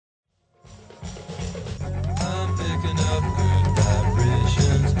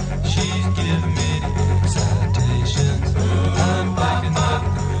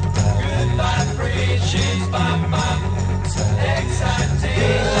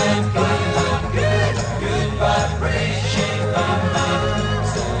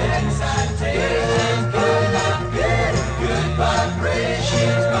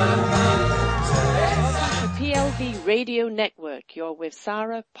Radio Network. You're with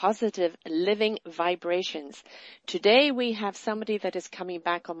Sarah, Positive Living Vibrations. Today we have somebody that is coming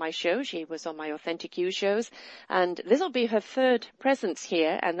back on my show. She was on my Authentic You shows, and this will be her third presence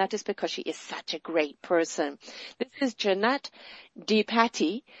here, and that is because she is such a great person. This is Jeanette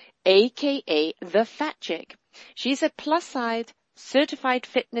DePatty, aka The Fat Chick. She's a plus-size certified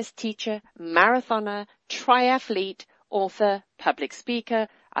fitness teacher, marathoner, triathlete, author, public speaker,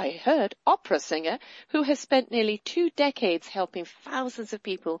 I heard opera singer, who has spent nearly 2 decades helping thousands of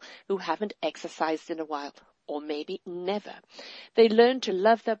people who haven't exercised in a while, or maybe never. They learn to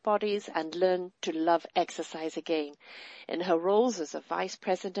love their bodies and learn to love exercise again. In her roles as a vice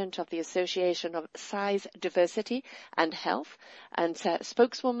president of the Association of Size Diversity and Health and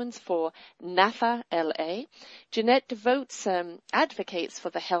spokeswoman for NAFA LA, Jeanette advocates for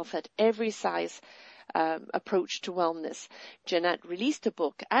the health at every size approach to wellness. Jeanette released a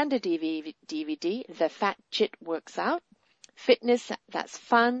book and a DVD, The Fat Chick Works Out, fitness that's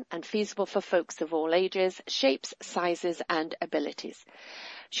fun and feasible for folks of all ages, shapes, sizes, and abilities.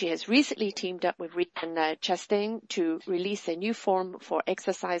 She has recently teamed up with Rhian Chastain to release a new form for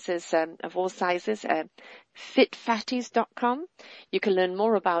exercises of all sizes, fitfatties.com. You can learn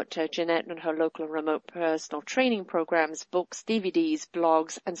more about Jeanette and her local remote personal training programs, books, DVDs,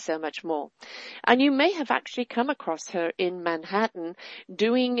 blogs, and so much more. And you may have actually come across her in Manhattan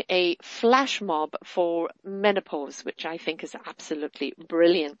doing a flash mob for menopause, which I think is absolutely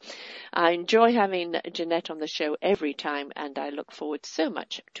brilliant. I enjoy having Jeanette on the show every time, and I look forward so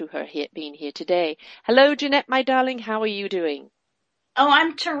much to her being here today. Hello, Jeanette, my darling. How are you doing? Oh,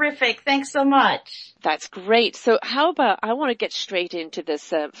 I'm terrific. Thanks so much. That's great. So how about, I want to get straight into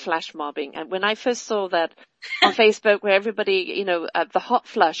this flash mobbing. And when I first saw that on Facebook where everybody, the hot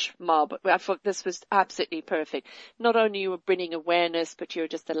flash mob, I thought this was absolutely perfect. Not only you were bringing awareness, but you're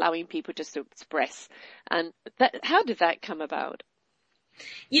just allowing people just to express. And how did that come about?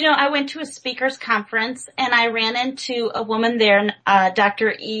 I went to a speakers conference and I ran into a woman there,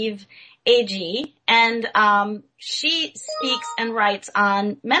 Dr. Eve Agee, and she speaks and writes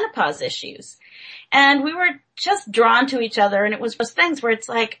on menopause issues. And we were just drawn to each other, and it was those things where it's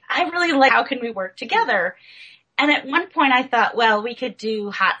like, I really like, how can we work together? And at one point I thought, well, we could do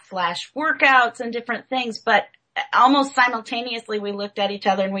hot flash workouts and different things, but almost simultaneously we looked at each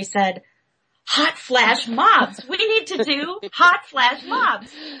other and we said, hot flash mobs. We need to do hot flash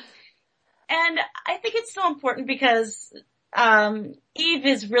mobs. And I think it's so important because Eve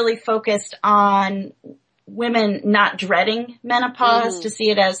is really focused on women not dreading menopause, to see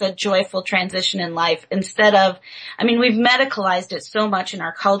it as a joyful transition in life instead of, we've medicalized it so much in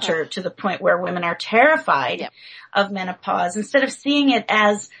our culture to the point where women are terrified of menopause, instead of seeing it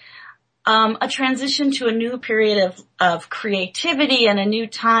as a transition to a new period of creativity and a new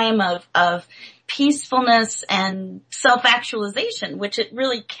time of peacefulness and self-actualization, which it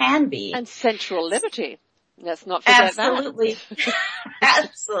really can be. And sensual liberty. Let's not forget Absolutely. that.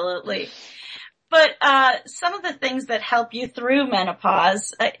 Absolutely. But some of the things that help you through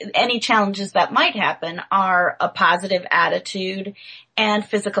menopause, any challenges that might happen, are a positive attitude and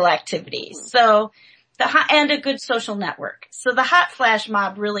physical activity. So and a good social network. So the hot flash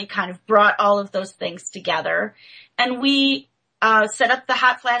mob really kind of brought all of those things together. And we set up the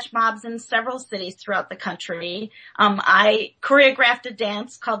hot flash mobs in several cities throughout the country. I choreographed a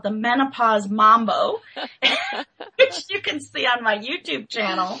dance called the Menopause Mambo, which you can see on my YouTube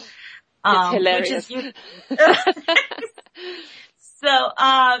channel. It's hilarious. So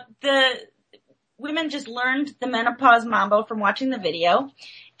the women just learned the Menopause Mambo from watching the video.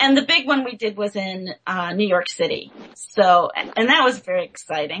 And the big one we did was in New York City. So, and that was very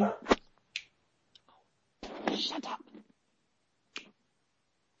exciting. Shut up.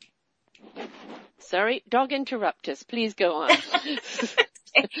 Sorry, dog interruptus. Please go on.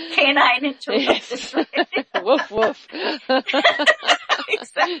 Canine interruptus. Right? Woof, woof.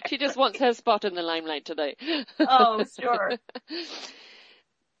 Exactly. She just wants her spot in the limelight today. Oh, sure.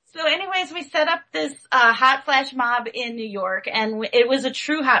 So anyways, we set up this hot flash mob in New York, and it was a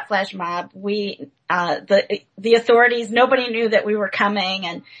true hot flash mob. We the authorities, nobody knew that we were coming,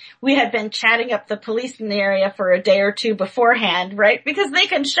 and we had been chatting up the police in the area for a day or two beforehand, right? Because they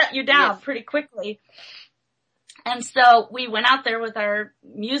can shut you down pretty quickly. And so we went out there with our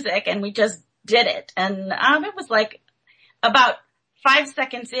music and we just did it. And it was like about 5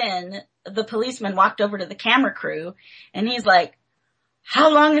 seconds in, the policeman walked over to the camera crew and he's like,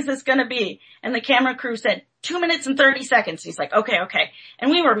 how long is this going to be? And the camera crew said 2 minutes and 30 seconds. He's like, okay. And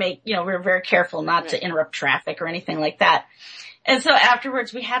we were we were very careful not to interrupt traffic or anything like that. And so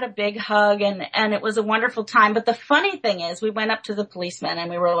afterwards we had a big hug and it was a wonderful time. But the funny thing is we went up to the policeman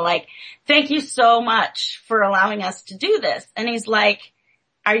and we were like, thank you so much for allowing us to do this. And he's like,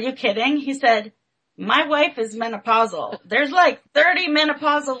 are you kidding? He said, my wife is menopausal. There's like 30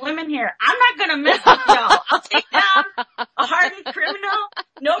 menopausal women here. I'm not going to mess with y'all. I'll take down a hardened criminal.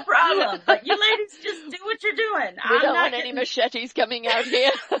 No problem. But you ladies just do what you're doing. We don't want any machetes coming out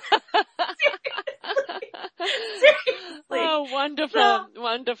here. Seriously. Oh, wonderful,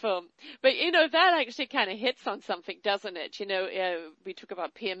 wonderful. But that actually kind of hits on something, doesn't it? We talk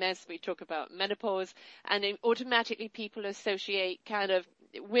about PMS, we talk about menopause, and then automatically people associate kind of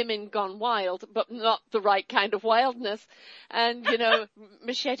women gone wild, but not the right kind of wildness, and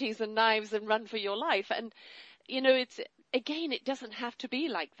machetes and knives and run for your life. And it doesn't have to be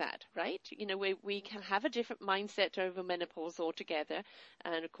like that, right? We can have a different mindset over menopause altogether.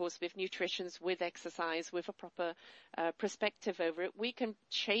 And of course, with nutrition, with exercise, with a proper perspective over it, we can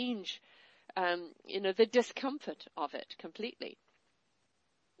change, the discomfort of it completely.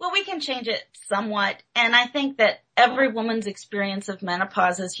 Well, we can change it somewhat. And I think that every woman's experience of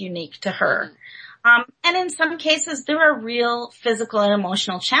menopause is unique to her. And in some cases, there are real physical and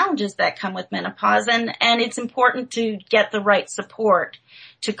emotional challenges that come with menopause. And it's important to get the right support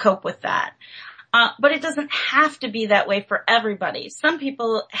to cope with that. But it doesn't have to be that way for everybody. Some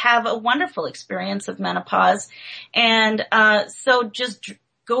people have a wonderful experience of menopause. And so just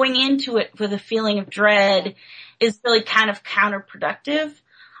going into it with a feeling of dread is really kind of counterproductive.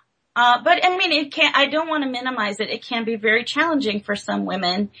 But I mean, I don't want to minimize it. It can be very challenging for some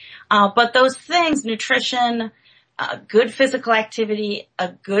women. But those things, nutrition, good physical activity,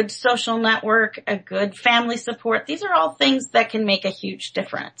 a good social network, a good family support, these are all things that can make a huge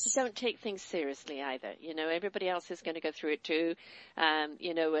difference. Don't take things seriously either. Everybody else is going to go through it too.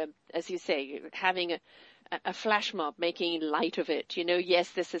 As you say, having a flash mob, making light of it. Yes,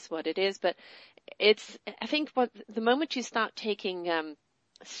 this is what it is, but I think the moment you start taking,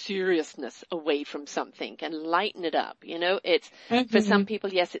 seriousness away from something and lighten it up, it's for some people,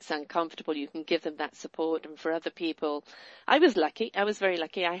 yes, it's uncomfortable. You can give them that support. And for other people, I was very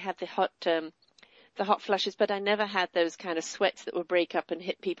lucky. I had the hot flushes, but I never had those kind of sweats that would break up and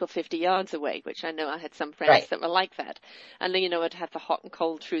hit people 50 yards away, which I know I had some friends that were like that. And then, I'd have the hot and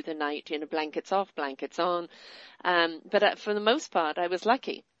cold through the night, blankets off, blankets on. But for the most part, I was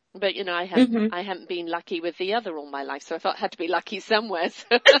lucky. But, I haven't been lucky with the other all my life, so I thought I had to be lucky somewhere.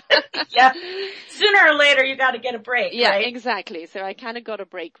 So. Yeah. Sooner or later, you got to get a break, yeah, right? Exactly. So I kind of got a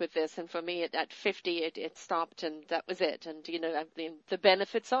break with this, and for me, at 50, it stopped, and that was it. And, the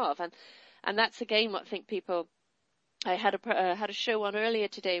benefits of. And that's, again, what I think people... I had a show on earlier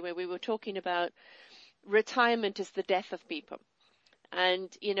today where we were talking about retirement is the death of people.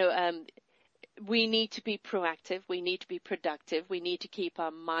 And, we need to be proactive. We need to be productive. We need to keep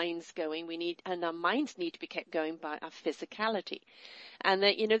our minds going. And our minds need to be kept going by our physicality. And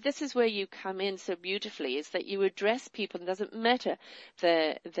that, this is where you come in so beautifully, is that you address people. It doesn't matter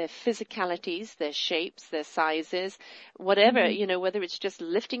their physicalities, their shapes, their sizes, whatever, whether it's just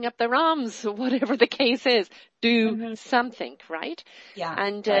lifting up their arms or whatever the case is, do something, right? Yeah.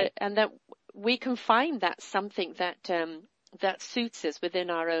 And that we can find that something that suits us within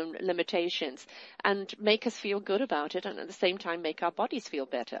our own limitations and make us feel good about it, and at the same time make our bodies feel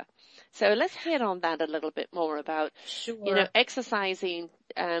better. So let's hit on that a little bit more about, exercising,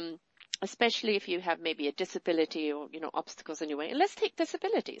 especially if you have maybe a disability or, obstacles in your way. And let's take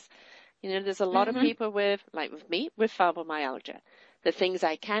disabilities. There's a lot of people with fibromyalgia. The things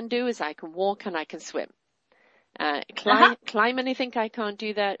I can do is I can walk and I can swim. Climb anything, I can't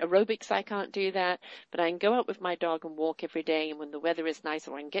do that. Aerobics, I can't do that. But I can go out with my dog and walk every day, and when the weather is nice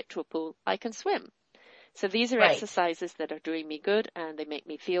or I can get to a pool, I can swim. So these are exercises that are doing me good, and they make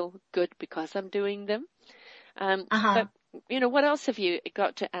me feel good because I'm doing them. But, what else have you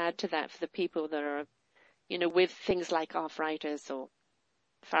got to add to that for the people that are, with things like arthritis or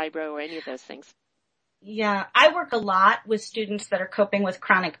fibro or any of those things? Yeah, I work a lot with students that are coping with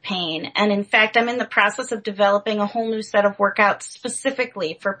chronic pain. And in fact, I'm in the process of developing a whole new set of workouts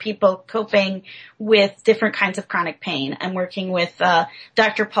specifically for people coping with different kinds of chronic pain. I'm working with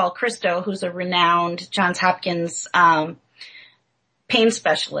Dr. Paul Christo, who's a renowned Johns Hopkins pain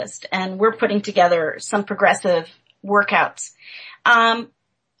specialist. And we're putting together some progressive workouts.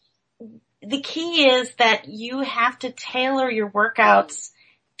 The key is that you have to tailor your workouts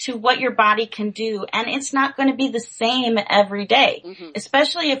to what your body can do. And it's not going to be the same every day,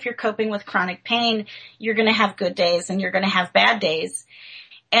 especially if you're coping with chronic pain. You're going to have good days and you're going to have bad days.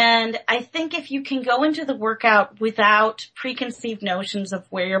 And I think if you can go into the workout without preconceived notions of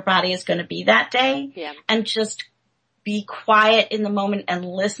where your body is going to be that day and just be quiet in the moment and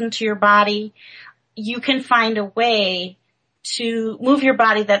listen to your body, you can find a way to move your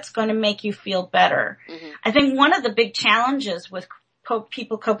body that's going to make you feel better. Mm-hmm. I think one of the big challenges with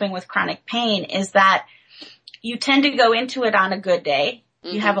people coping with chronic pain is that you tend to go into it on a good day.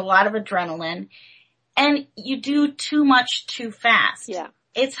 Mm-hmm. You have a lot of adrenaline and you do too much too fast. Yeah.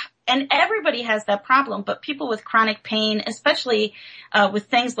 And everybody has that problem, but people with chronic pain, especially with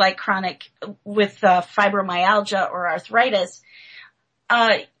things like fibromyalgia or arthritis,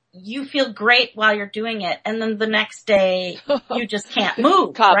 you feel great while you're doing it, and then the next day you just can't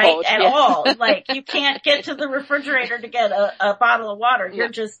move, right? At all. Like you can't get to the refrigerator to get a bottle of water. You're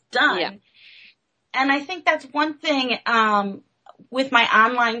just done. Yeah. And I think that's one thing, with my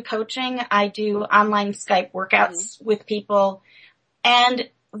online coaching, I do online Skype workouts with people, and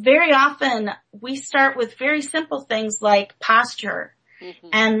very often we start with very simple things like posture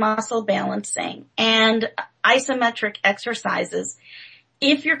and muscle balancing and isometric exercises.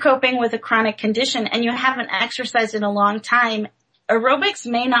 If you're coping with a chronic condition and you haven't exercised in a long time, aerobics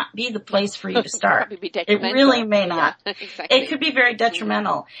may not be the place for you to start. It really may not. Yeah, exactly. It could be very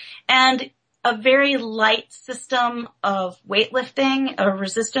detrimental. And a very light system of weightlifting or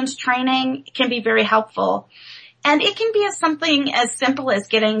resistance training can be very helpful. And it can be something as simple as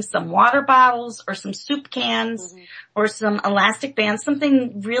getting some water bottles or some soup cans or some elastic bands,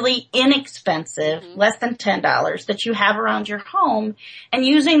 something really inexpensive, less than $10 that you have around your home, and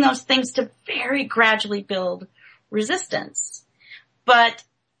using those things to very gradually build resistance. But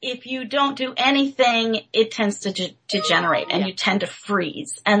if you don't do anything, it tends to degenerate and you tend to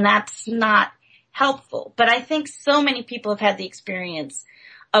freeze, and that's not helpful. But I think so many people have had the experience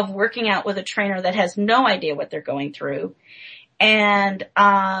of working out with a trainer that has no idea what they're going through and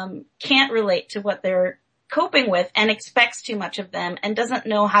can't relate to what they're coping with and expects too much of them and doesn't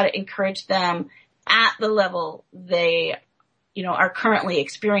know how to encourage them at the level they, are currently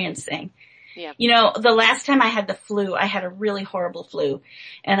experiencing. Yeah. The last time I had the flu, I had a really horrible flu,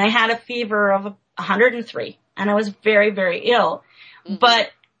 and I had a fever of 103, and I was very, very ill.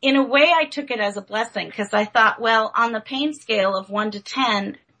 But in a way, I took it as a blessing because I thought, well, on the pain scale of 1 to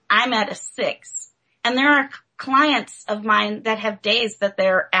 10, I'm at a 6. And there are clients of mine that have days that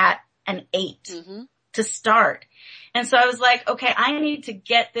they're at an 8 to start. And so I was like, okay, I need to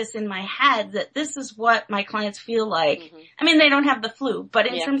get this in my head that this is what my clients feel like. I mean, they don't have the flu, but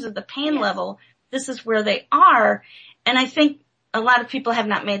in terms of the pain level, this is where they are. And I think a lot of people have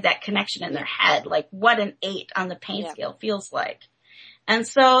not made that connection in their head, like what an 8 on the pain scale feels like. And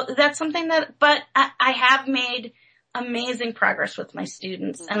so that's something but I have made amazing progress with my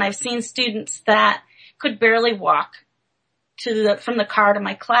students. And I've seen students that could barely walk from the car to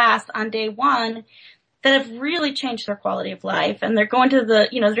my class on day 1 that have really changed their quality of life. And they're going to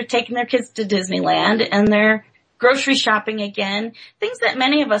they're taking their kids to Disneyland and they're grocery shopping again, things that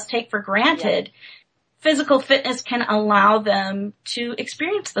many of us take for granted. Yeah. Physical fitness can allow them to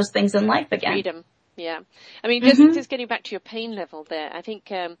experience those things in life again. Freedom. Yeah. I mean, just getting back to your pain level there, I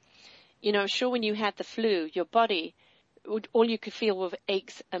think, sure when you had the flu, your body, all you could feel were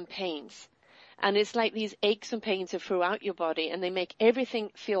aches and pains. And it's like these aches and pains are throughout your body, and they make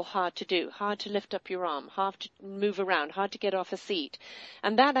everything feel hard to do, hard to lift up your arm, hard to move around, hard to get off a seat.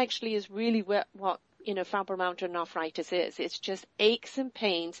 And that actually is really what fibromyalgia arthritis is. It's just aches and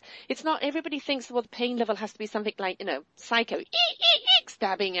pains. It's not, everybody thinks, the pain level has to be something like, psycho,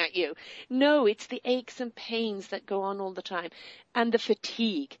 stabbing at you. No, it's the aches and pains that go on all the time. And the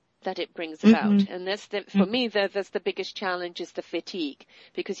fatigue that it brings about. And that's for me, that's the biggest challenge is the fatigue,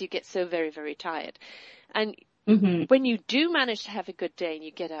 because you get so very, very tired. And when you do manage to have a good day and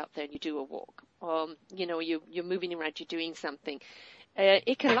you get out there and you do a walk, or, you're moving around, you're doing something,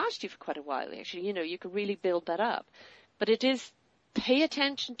 it can last you for quite a while, actually. You can really build that up. But it is, pay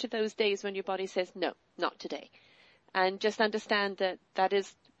attention to those days when your body says, no, not today. And just understand that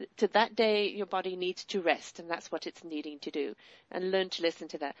is, to that day, your body needs to rest, and that's what it's needing to do. And learn to listen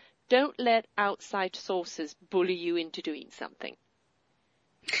to that. Don't let outside sources bully you into doing something.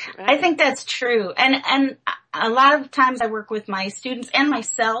 Right? I think that's true. And a lot of times I work with my students and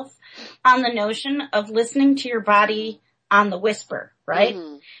myself on the notion of listening to your body on the whisper, right?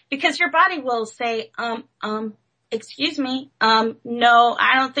 Because your body will say, excuse me, no,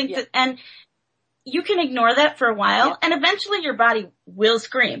 I don't think that, and you can ignore that for a while, and eventually your body will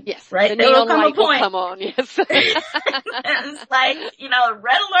scream. Yes, right? There will come a point. Come on, yes. It's like,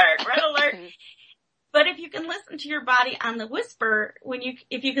 red alert. But if you can listen to your body on the whisper,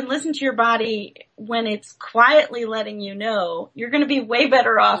 if you can listen to your body when it's quietly letting you know, you're going to be way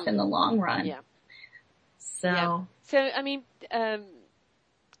better off in the long run. Yeah. So, I mean,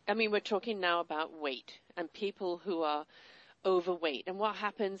 I mean, we're talking now about weight and people who are overweight. And what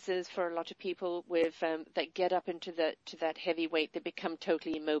happens is for a lot of people with that get up into that heavy weight, they become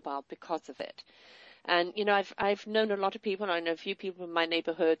totally immobile because of it. And I've known a lot of people. I know a few people in my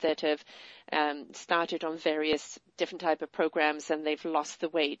neighborhood that have started on various different type of programs, and they've lost the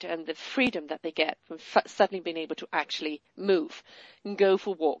weight and the freedom that they get from suddenly being able to actually move and go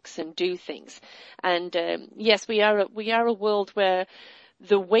for walks and do things. And yes, we are a world where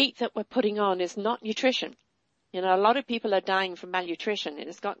the weight that we're putting on is not nutrition. A lot of people are dying from malnutrition, and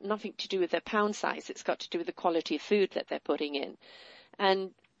it's got nothing to do with their pound size. It's got to do with the quality of food that they're putting in, and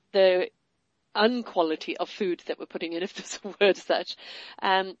the unquality of food that we're putting in, if there's a word such,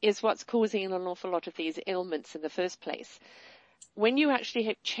 is what's causing an awful lot of these ailments in the first place. When you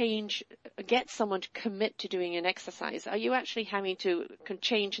actually get someone to commit to doing an exercise, are you actually having to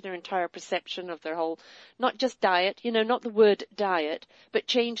change their entire perception of their whole, not just diet, not the word diet, but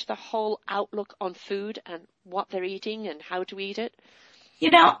change the whole outlook on food and what they're eating and how to eat it?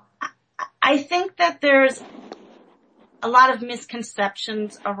 I think that there's a lot of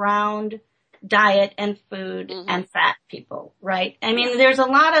misconceptions around diet and food and fat people, right? I mean, there's a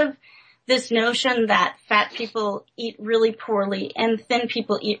lot of this notion that fat people eat really poorly and thin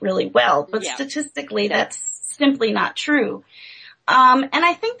people eat really well, but statistically that's simply not true. And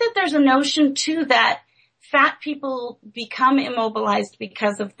I think that there's a notion too that fat people become immobilized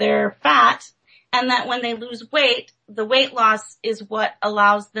because of their fat, and that when they lose weight, the weight loss is what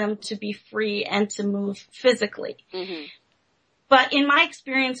allows them to be free and to move physically. Mm-hmm. But in my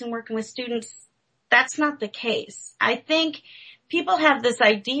experience in working with students, that's not the case. I think people have this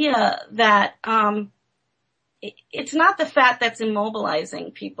idea that it's not the fat that's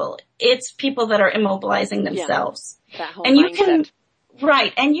immobilizing people. It's people that are immobilizing themselves. Yeah, that whole mindset.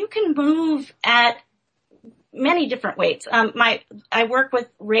 And you can move at many different weights. I work with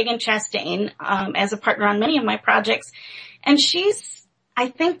Reagan Chastain as a partner on many of my projects, and she's, I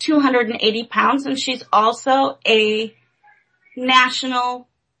think, 280 pounds, and she's also a national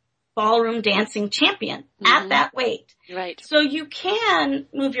ballroom dancing champion at that weight. Right. So you can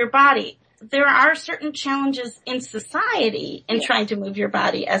move your body. There are certain challenges in society in trying to move your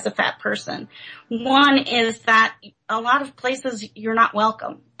body as a fat person. One is that a lot of places you're not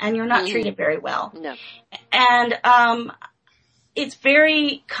welcome and you're not treated very well. No. And it's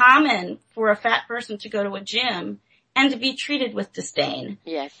very common for a fat person to go to a gym and to be treated with disdain.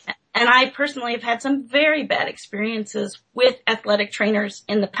 Yes. And I personally have had some very bad experiences with athletic trainers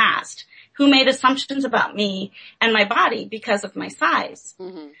in the past who made assumptions about me and my body because of my size.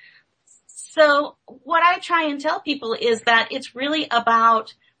 Mm-hmm. So what I try and tell people is that it's really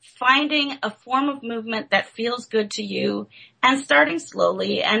about finding a form of movement that feels good to you and starting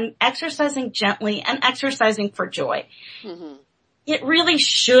slowly and exercising gently and exercising for joy. Mm-hmm. It really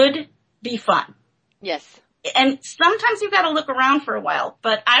should be fun. Yes. And sometimes you've got to look around for a while,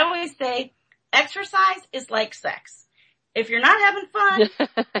 but I always say exercise is like sex. If you're not having fun,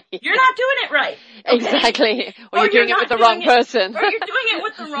 you're not doing it right. Okay? Exactly. Or you're doing it with the wrong person. Or you're doing it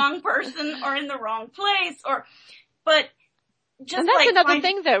with the wrong person or in the wrong place but just and that's another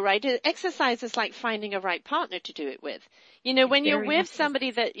thing though, right? Exercise is like finding a right partner to do it with. When you're with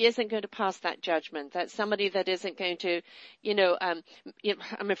somebody that isn't going to pass that judgment, that's somebody that isn't going to,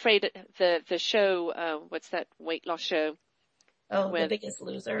 I'm afraid the show, what's that weight loss show? Oh, The Biggest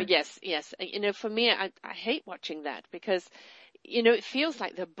Loser. Yes. For me, I hate watching that because, it feels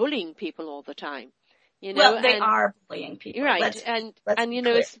like they're bullying people all the time. Well, they are bullying people. Right. Let's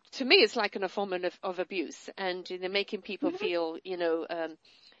it's, to me, it's like a form of abuse, and they're making people feel,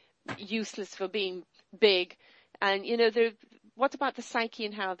 useless for being big. And, what about the psyche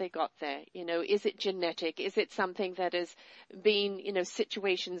and how they got there? Is it genetic? Is it something that has been,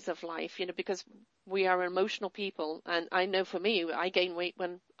 situations of life, because we are emotional people. And I know for me, I gain weight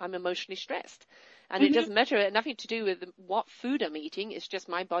when I'm emotionally stressed. And it doesn't matter, nothing to do with what food I'm eating. It's just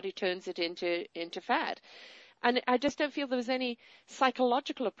my body turns it into fat. And I just don't feel there was any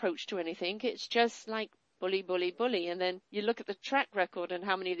psychological approach to anything. It's just like bully, bully, bully. And then you look at the track record and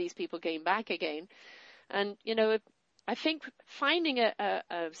how many of these people gain back again. And, I think finding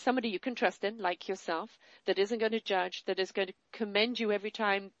somebody you can trust in, like yourself, that isn't going to judge, that is going to commend you every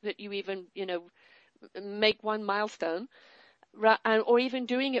time that you even, make one milestone, or even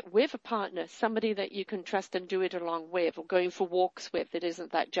doing it with a partner, somebody that you can trust and do it along with, or going for walks with, that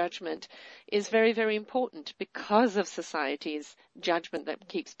isn't that judgment, is very, very important because of society's judgment that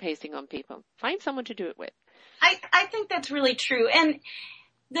keeps pasting on people. Find someone to do it with. I think that's really true. And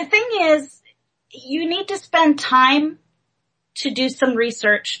the thing is, you need to spend time to do some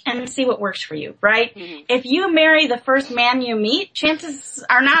research and see what works for you, right? Mm-hmm. If you marry the first man you meet, chances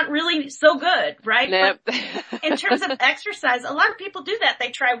are not really so good, right? Nope. But in terms of exercise, a lot of people do that.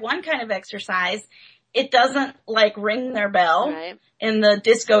 They try one kind of exercise. It doesn't like ring their bell in the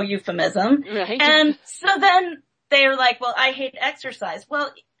disco euphemism. Right. And so then they're like, well, I hate exercise.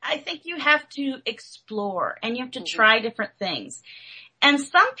 Well, I think you have to explore and you have to try different things. And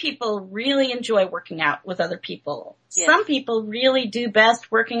some people really enjoy working out with other people. Yes. Some people really do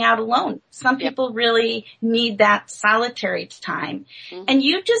best working out alone. Some people really need that solitary time. Mm-hmm. And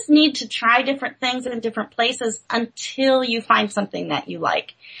you just need to try different things in different places until you find something that you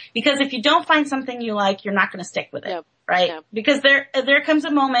like. Because if you don't find something you like, you're not going to stick with it, right? Yep. Because there comes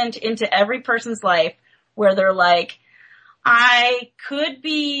a moment into every person's life where they're like, I could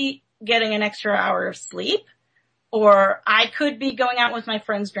be getting an extra hour of sleep, or I could be going out with my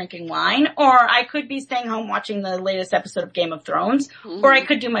friends drinking wine, or I could be staying home watching the latest episode of Game of Thrones, or I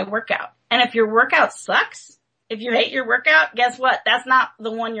could do my workout. And if your workout sucks, if you hate your workout, guess what? That's not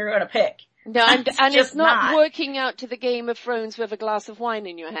the one you're going to pick. No, and it's not working out to the Game of Thrones with a glass of wine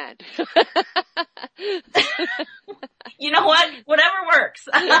in your hand. You know what? Whatever works.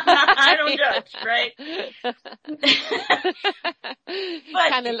 I don't judge, right?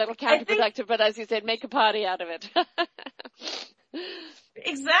 Kind of a little counterproductive, but as you said, make a party out of it.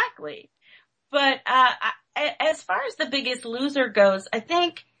 Exactly. But as far as The Biggest Loser goes, I've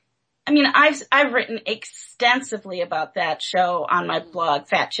written extensively about that show on my blog,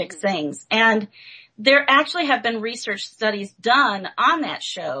 Fat Chick Sings, and there actually have been research studies done on that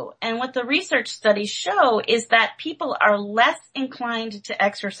show. And what the research studies show is that people are less inclined to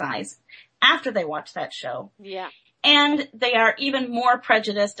exercise after they watch that show. Yeah. And they are even more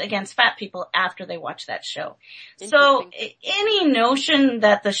prejudiced against fat people after they watch that show. So any notion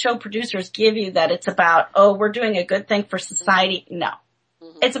that the show producers give you that it's about, oh, we're doing a good thing for society, no.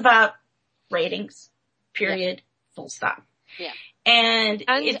 Mm-hmm. It's about ratings, period, full stop. Yeah. And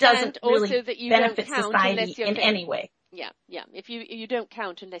it doesn't really benefit society in any way. Yeah, yeah. If you don't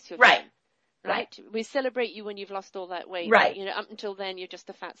count unless you're right. Right. We celebrate you when you've lost all that weight. Right. But, up until then you're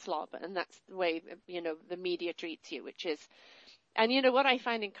just a fat slob, and that's the way, the media treats you, which is, and what I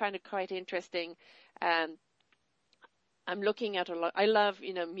find kind of quite interesting, I'm looking at a lot, I love,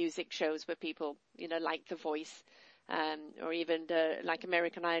 music shows where people, like The Voice, or even like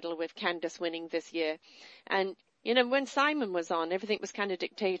American Idol with Candace winning this year. And, when Simon was on, everything was kind of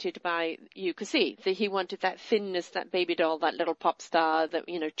dictated by, you could see that he wanted that thinness, that baby doll, that little pop star that,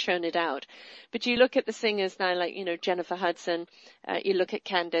 churn it out. But you look at the singers now, like, Jennifer Hudson, you look at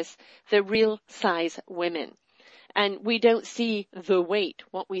Candace, they're real size women. And we don't see the weight.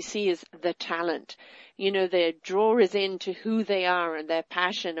 What we see is the talent. They draw us into who they are and their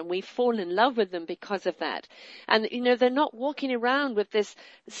passion, and we fall in love with them because of that. And, they're not walking around with this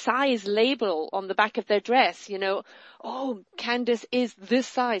size label on the back of their dress, oh, Candace is this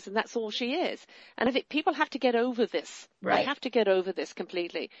size, and that's all she is. And I think people have to get over this. Right. They have to get over this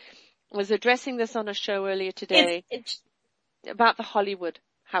completely. I was addressing this on a show earlier today about the Hollywood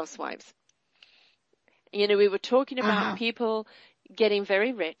housewives. We were talking about people getting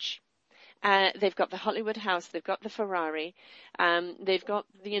very rich. They've got the Hollywood house, they've got the Ferrari, they've got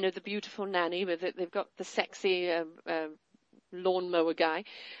the beautiful nanny with it, they've got the sexy lawnmower guy,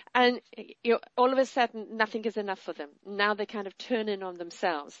 and all of a sudden nothing is enough for them. Now they kind of turn in on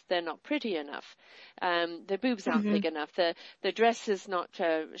themselves. They're not pretty enough. Their boobs aren't big enough. The dress is not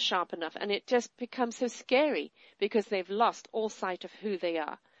sharp enough, and it just becomes so scary because they've lost all sight of who they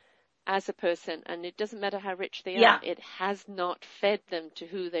are as a person, and it doesn't matter how rich they are, it has not fed them to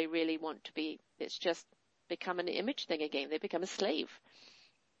who they really want to be. It's just become an image thing again. They become a slave.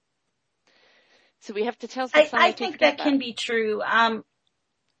 So we have to tell society. I think that can be true. I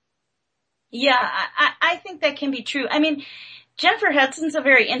think that can be true. I mean, Jennifer Hudson's a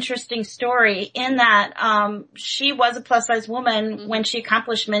very interesting story in that she was a plus-size woman when she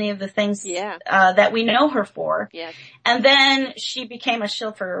accomplished many of the things that we know her for. Yes. And then she became a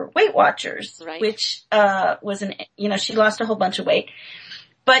shill for Weight Watchers, which was she lost a whole bunch of weight.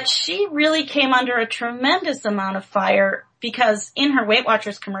 But she really came under a tremendous amount of fire because in her Weight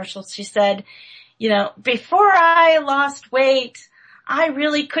Watchers commercials she said, before I lost weight, I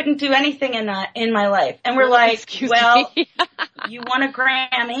really couldn't do anything in my life. And we're like, you won a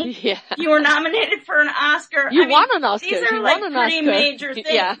Grammy. Yeah. You were nominated for an Oscar. Won an Oscar. These are pretty major things.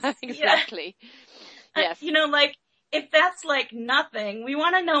 Yeah, exactly. Yes. if that's like nothing, we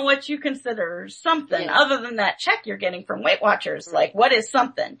want to know what you consider something other than that check you're getting from Weight Watchers. Like, what is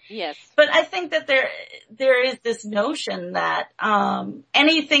something? Yes. But I think that there is this notion that,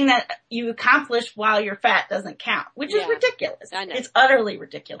 anything that you accomplish while you're fat doesn't count, which is ridiculous. I know. It's utterly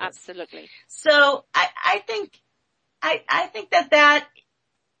ridiculous. Absolutely. So I think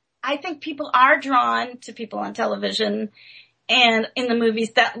people are drawn to people on television and in the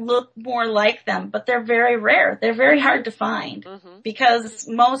movies that look more like them, but they're very rare. They're very hard to find because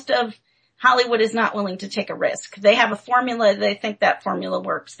most of Hollywood is not willing to take a risk. They have a formula. They think that formula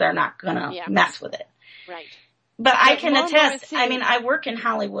works. They're not going to mess with it. Right. But I can attest, I mean, I work in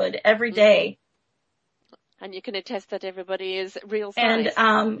Hollywood every day. And you can attest that everybody is real size.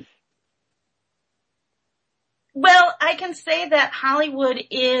 And, well, I can say that Hollywood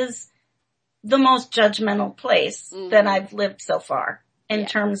is the most judgmental place that I've lived so far in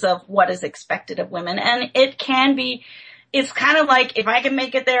terms of what is expected of women. And it can be, it's kind of like if I can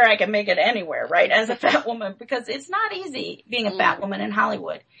make it there, I can make it anywhere, right? As a fat woman, because it's not easy being a fat woman in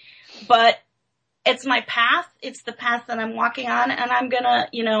Hollywood. But it's my path. It's the path that I'm walking on, and I'm gonna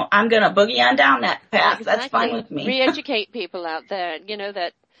boogie on down that path. Exactly. That's fine with me. Re-educate people out there,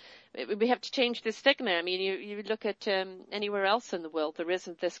 that we have to change the stigma. I mean, you look at anywhere else in the world, there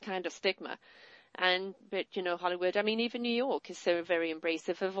isn't this kind of stigma. But Hollywood, I mean, even New York is so very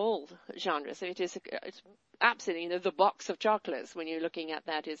embracive of all genres. So it's absolutely, the box of chocolates when you're looking at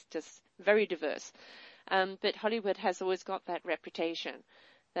that is just very diverse. But Hollywood has always got that reputation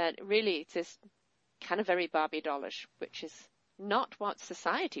that really it's just kind of very Barbie dollish, which is not what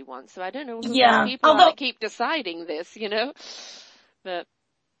society wants. So I don't know who these people are that keep deciding this, But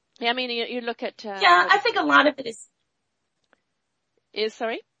yeah, I mean, you look at I think a lot of it is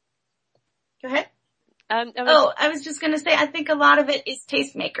sorry. Go ahead. I was just going to say, I think a lot of it is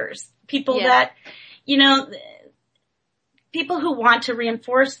tastemakers. People that, people who want to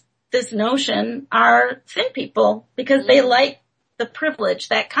reinforce this notion are thin people because they like the privilege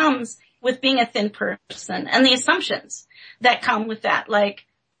that comes with being a thin person and the assumptions that come with that. Like,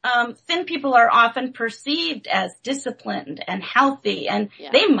 thin people are often perceived as disciplined and healthy, and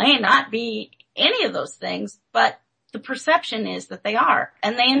they may not be any of those things, but the perception is that they are,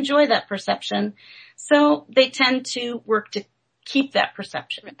 and they enjoy that perception. So they tend to work to keep that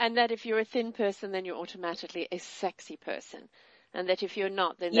perception. And that if you're a thin person, then you're automatically a sexy person. And that if you're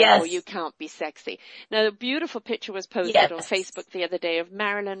not, then therefore you can't be sexy. Now, a beautiful picture was posted on Facebook the other day of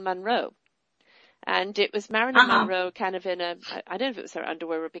Marilyn Monroe. And it was Marilyn Monroe kind of in I don't know if it was her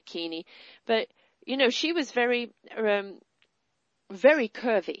underwear or bikini, but, she was very, very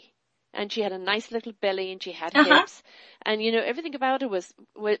curvy. And she had a nice little belly and she had hips. And, everything about her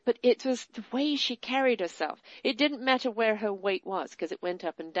but it was the way she carried herself. It didn't matter where her weight was because it went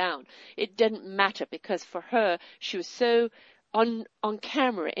up and down. It didn't matter because for her, she was so, on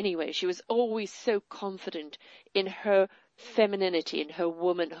camera anyway, she was always so confident in her femininity, in her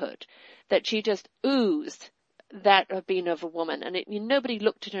womanhood, that she just oozed that of being of a woman. And nobody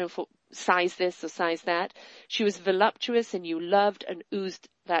looked at her for size this or size that. She was voluptuous and you loved and oozed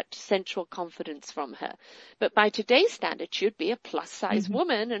that sensual confidence from her. But by today's standard, she'd be a plus size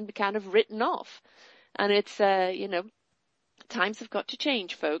woman and kind of written off. And it's, times have got to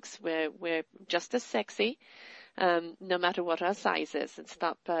change, folks. We're just as sexy, no matter what our size is, and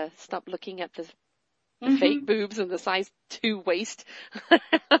stop looking at the fake boobs and the size 2 waist,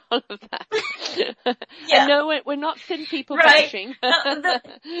 all of that. And no, we're not thin people bashing.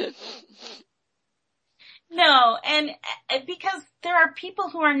 No, and because there are people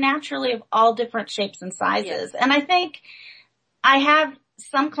who are naturally of all different shapes and sizes. And I think I have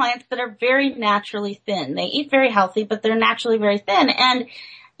some clients that are very naturally thin. They eat very healthy, but they're naturally very thin. And,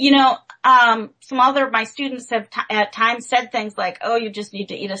 some other of my students have at times said things like, oh, you just need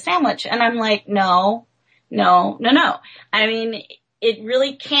to eat a sandwich. And I'm like, No. I mean, it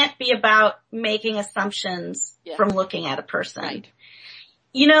really can't be about making assumptions from looking at a person. Right.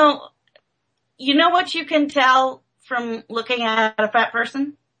 You know what you can tell from looking at a fat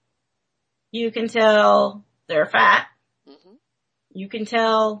person? You can tell they're fat. You can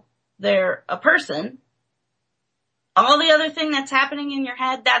tell they're a person. All the other thing that's happening in your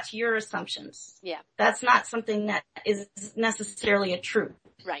head, that's your assumptions. Yeah. That's not something that is necessarily a truth.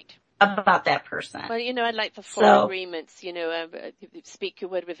 Right. About that person. Well, I like the 4 agreements, speak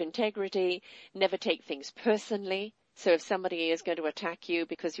your word with integrity, never take things personally. So if somebody is going to attack you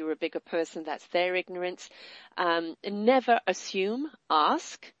because you're a bigger person, that's their ignorance. Never assume,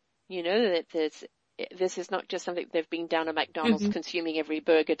 ask, that this is not just something they've been down at McDonald's consuming every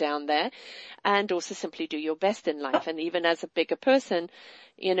burger down there, and also simply do your best in life. And even as a bigger person,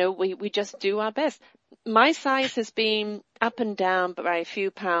 we just do our best. My size has been up and down by a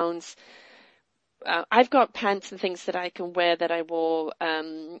few pounds. I've got pants and things that I can wear that I wore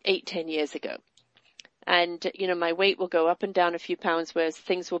 8-10 years ago. And, my weight will go up and down a few pounds, whereas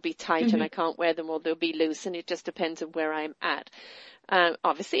things will be tight and I can't wear them, or they'll be loose, and it just depends on where I'm at.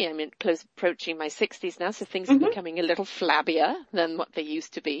 Obviously, I'm close approaching my 60s now, so things are becoming a little flabbier than what they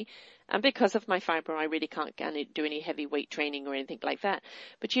used to be. And because of my fibro, I really can't do any heavy weight training or anything like that.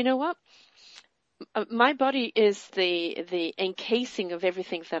 But you know what? My body is the encasing of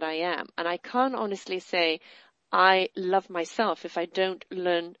everything that I am. And I can't honestly say I love myself if I don't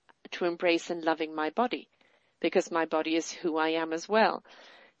learn to embrace and loving my body, because my body is who I am as well.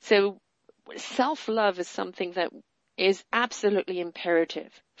 So self-love is something that is absolutely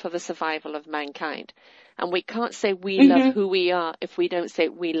imperative for the survival of mankind. And we can't say we love who we are if we don't say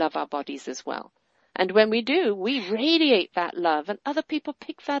we love our bodies as well. And when we do, we radiate that love, and other people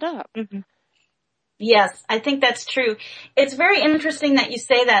pick that up. Yes, I think that's true. It's very interesting that you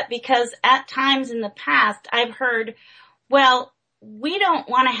say that, because at times in the past I've heard, well, we don't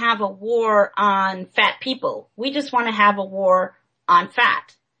want to have a war on fat people. We just want to have a war on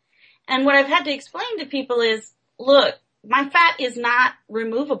fat. And what I've had to explain to people is, look, my fat is not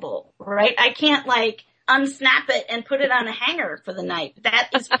removable, right? I can't unsnap it and put it on a hanger for the night. That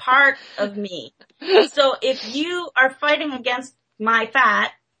is part of me. So if you are fighting against my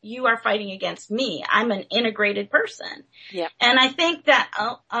fat, you are fighting against me. I'm an integrated person. Yeah. And I think that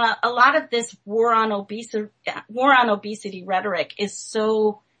a lot of this war on obesity rhetoric is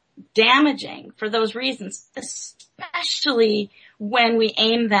so damaging for those reasons, especially when we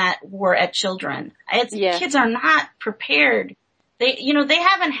aim that war at children. Kids are not prepared. They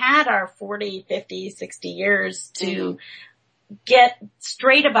haven't had our 40, 50, 60 years to get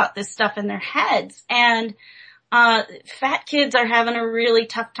straight about this stuff in their heads. And fat kids are having a really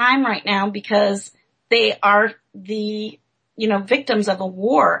tough time right now because they are the, victims of a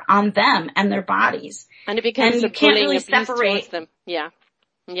war on them and their bodies. And it becomes a bullying abuse towards them. Yeah.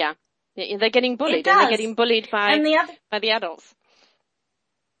 Yeah. They're getting bullied, and they're getting bullied by the adults.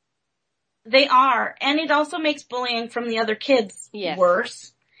 They are. And it also makes bullying from the other kids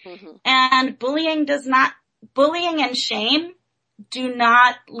worse. And bullying and shame do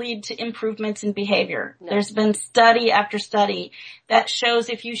not lead to improvements in behavior. No. There's been study after study that shows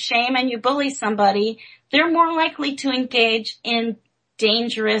if you shame and you bully somebody, they're more likely to engage in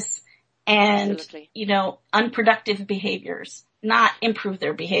dangerous and, unproductive behaviors, not improve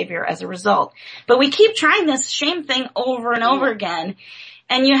their behavior as a result. But we keep trying this shame thing over and over again.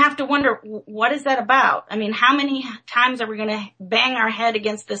 And you have to wonder, what is that about? I mean, how many times are we going to bang our head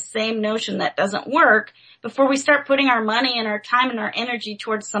against this same notion that doesn't work before we start putting our money and our time and our energy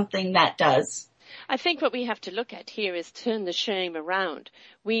towards something that does? I think what we have to look at here is turn the shame around.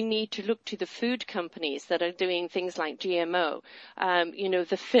 We need to look to the food companies that are doing things like GMO,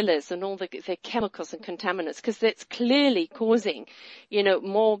 the fillers and all the chemicals and contaminants, because it's clearly causing,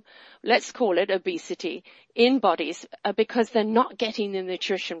 more, let's call it obesity in bodies, because they're not getting the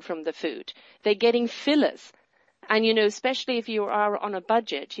nutrition from the food. They're getting fillers. And, especially if you are on a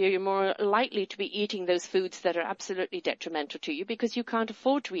budget, you're more likely to be eating those foods that are absolutely detrimental to you because you can't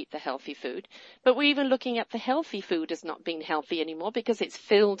afford to eat the healthy food. But we're even looking at the healthy food as not being healthy anymore because it's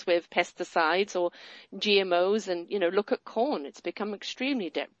filled with pesticides or GMOs. And, look at corn. It's become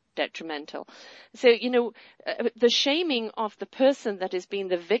extremely detrimental. So, the shaming of the person that has been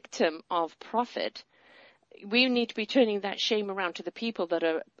the victim of profit, we need to be turning that shame around to the people that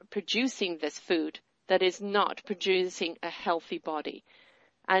are producing this food that is not producing a healthy body.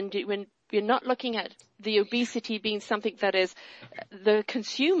 And when you're not looking at the obesity being something that is the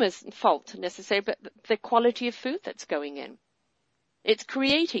consumer's fault necessarily, but the quality of food that's going in. It's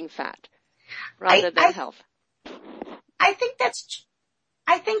creating fat rather than health. I think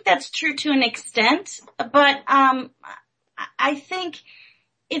that's true to an extent, but I think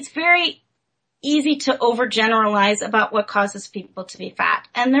it's very easy to overgeneralize about what causes people to be fat.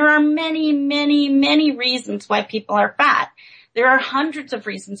 And there are many, many, many reasons why people are fat. There are hundreds of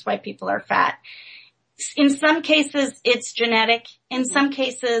reasons why people are fat. In some cases, it's genetic. In some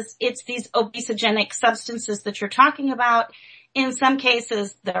cases, it's these obesogenic substances that you're talking about. In some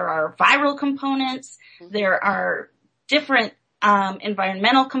cases, there are viral components. There are different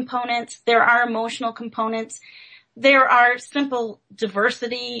environmental components. There are emotional components. There are simple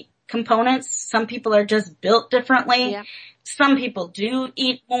diversity components. Some people are just built differently. Yeah. Some people do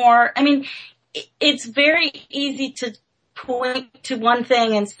eat more. I mean, it's very easy point to one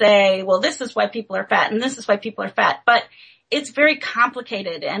thing and say, well, this is why people are fat and this is why people are fat. But it's very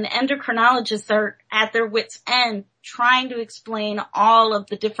complicated, and endocrinologists are at their wits' end trying to explain all of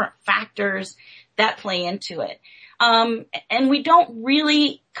the different factors that play into it. And we don't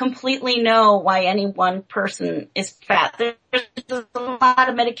really completely know why any one person is fat. There's a lot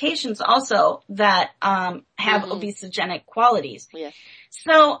of medications also that have obesogenic qualities. Yes.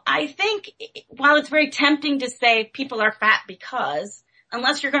 So I think while it's very tempting to say people are fat because,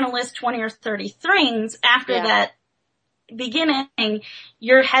 unless you're going to list 20 or 30 things after that beginning,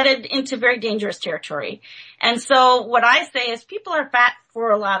 you're headed into very dangerous territory. And so what I say is people are fat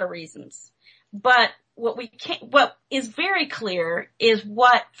for a lot of reasons. But what is very clear is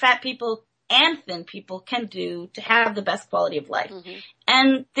what fat people and thin people can do to have the best quality of life. Mm-hmm.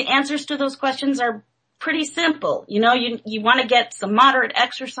 And the answers to those questions are pretty simple. You know, you want to get some moderate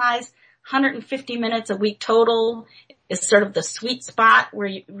exercise. 150 minutes a week total is sort of the sweet spot where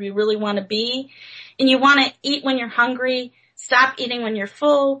you really want to be. And you want to eat when you're hungry, stop eating when you're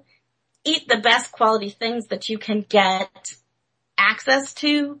full, eat the best quality things that you can get access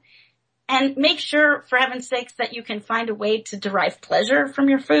to, and make sure, for heaven's sakes, that you can find a way to derive pleasure from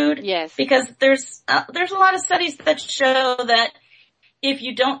your food. Yes. Because there's a lot of studies that show that if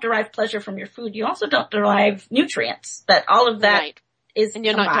you don't derive pleasure from your food, you also don't derive nutrients. That all of that is and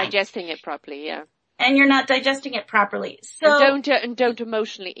you're combined. not digesting it properly, And you're not digesting it properly. So and don't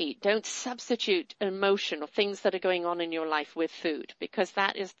emotionally eat. Don't substitute emotion or things that are going on in your life with food, because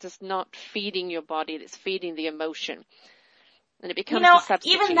that is just not feeding your body. It's feeding the emotion, and it becomes a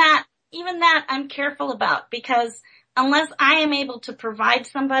substitute. Even that I'm careful about, because unless I am able to provide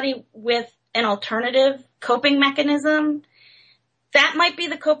somebody with an alternative coping mechanism, that might be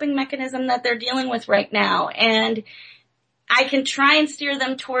the coping mechanism that they're dealing with right now. And I can try and steer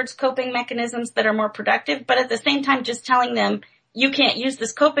them towards coping mechanisms that are more productive, but at the same time, just telling them you can't use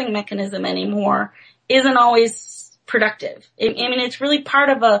this coping mechanism anymore isn't always productive. I mean, it's really part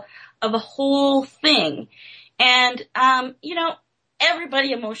of a whole thing. And,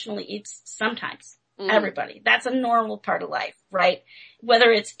 everybody emotionally eats sometimes. Everybody. That's a normal part of life, right?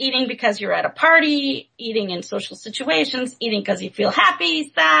 Whether it's eating because you're at a party, eating in social situations, eating because you feel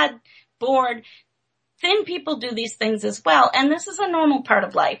happy, sad, bored. Thin people do these things as well, and this is a normal part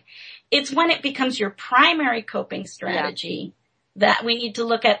of life. It's when it becomes your primary coping strategy that we need to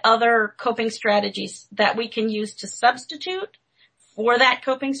look at other coping strategies that we can use to substitute for that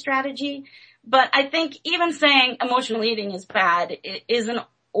coping strategy. But I think even saying emotional eating is bad is an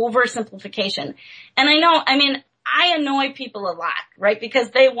oversimplification. And I annoy people a lot, right?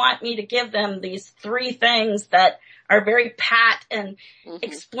 Because they want me to give them these 3 things that are very pat and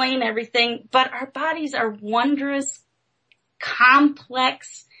explain everything. But our bodies are wondrous,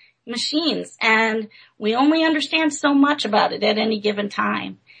 complex machines, and we only understand so much about it at any given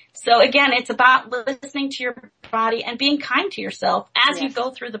time. So again, it's about listening to your body and being kind to yourself as you go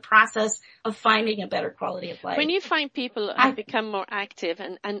through the process of finding a better quality of life. When you find people have become more active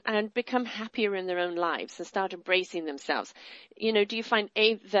and become happier in their own lives and start embracing themselves, do you find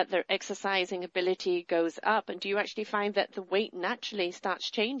that their exercising ability goes up, and do you actually find that the weight naturally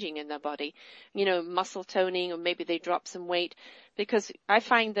starts changing in their body? Muscle toning, or maybe they drop some weight? Because I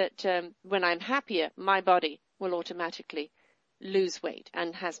find that when I'm happier, my body will automatically lose weight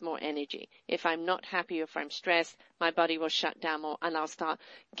and has more energy. If I'm not happy or if I'm stressed, my body will shut down more and I'll start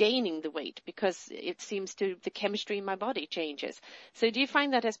gaining the weight because it seems the chemistry in my body changes. So do you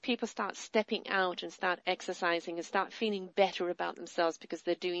find that as people start stepping out and start exercising and start feeling better about themselves because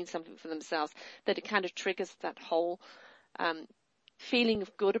they're doing something for themselves, that it kind of triggers that whole feeling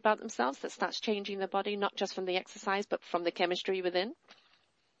of good about themselves that starts changing their body, not just from the exercise, but from the chemistry within?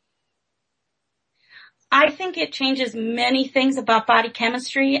 I think it changes many things about body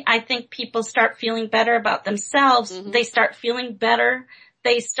chemistry. I think people start feeling better about themselves. Mm-hmm. They start feeling better.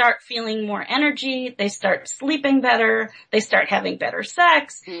 They start feeling more energy. They start sleeping better. They start having better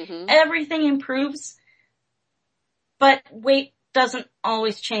sex. Mm-hmm. Everything improves. But weight doesn't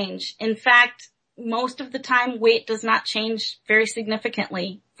always change. In fact, most of the time, weight does not change very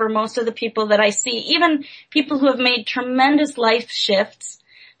significantly for most of the people that I see. Even people who have made tremendous life shifts,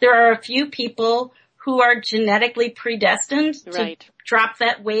 there are a few people who are genetically predestined to drop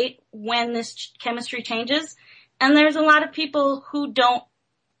that weight when this chemistry changes. And there's a lot of people who don't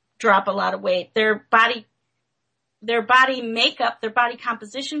drop a lot of weight. Their body makeup, their body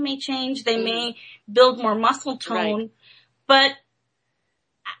composition may change. They may build more muscle tone. But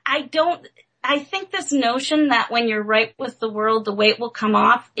I think this notion that when you're right with the world, the weight will come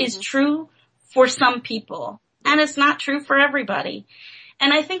off is true for some people. And it's not true for everybody.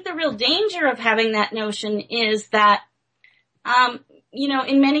 And I think the real danger of having that notion is that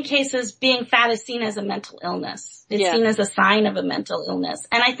In many cases, being fat is seen as a mental illness. It's Yeah. seen as a sign of a mental illness.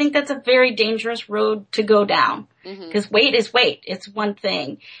 And I think that's a very dangerous road to go down. Because weight is weight. It's one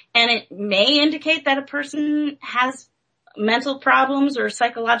thing. And it may indicate that a person has mental problems or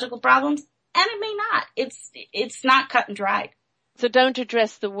psychological problems, and it may not. It's not cut and dried. So don't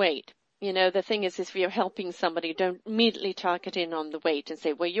address the weight. The thing is if you're helping somebody, don't immediately target in on the weight and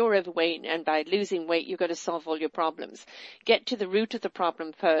say, well, you're overweight and by losing weight, you've got to solve all your problems. Get to the root of the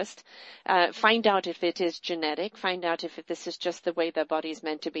problem first. Find out if it is genetic. Find out if this is just the way their body is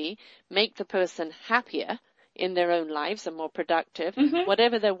meant to be. Make the person happier in their own lives and more productive.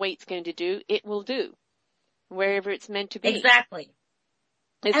 Whatever their weight's going to do, it will do. Wherever it's meant to be. Exactly.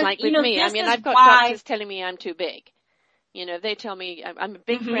 It's and, like with me. I mean, I've got doctors telling me I'm too big. They tell me I'm a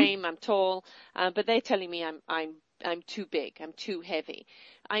big frame, I'm tall, but they're telling me I'm too big, I'm too heavy.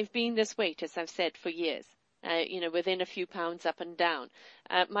 I've been this weight, as I've said, for years, within a few pounds up and down.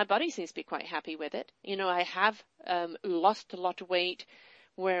 My body seems to be quite happy with it. I have lost a lot of weight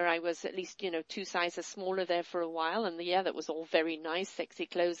where I was at least, 2 sizes smaller there for a while. And that was all very nice, sexy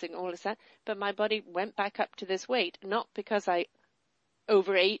clothing, all of that. But my body went back up to this weight, not because I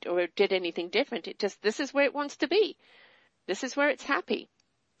overate or did anything different. This is where it wants to be. This is where it's happy.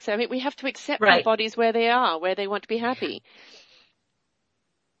 So, we have to accept our bodies where they are, where they want to be happy.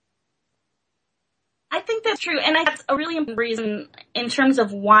 I think that's true. And that's a really important reason in terms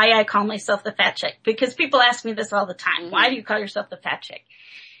of why I call myself the fat chick. Because people ask me this all the time. Why do you call yourself the fat chick?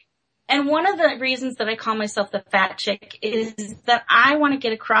 And one of the reasons that I call myself the fat chick is that I want to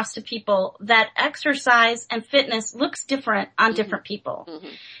get across to people that exercise and fitness looks different on different people.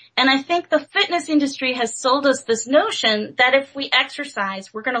 And I think the fitness industry has sold us this notion that if we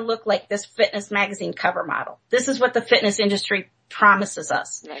exercise, we're going to look like this fitness magazine cover model. This is what the fitness industry promises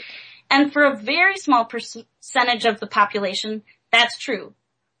us. Right. And for a very small percentage of the population, that's true.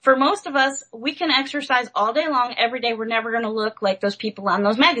 For most of us, we can exercise all day long, every day. We're never going to look like those people on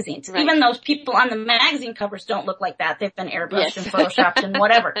those magazines. Right. Even those people on the magazine covers don't look like that. They've been airbrushed and photoshopped and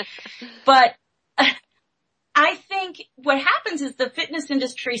whatever. But I think what happens is the fitness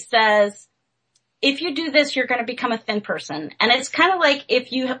industry says, if you do this, you're going to become a thin person. And it's kind of like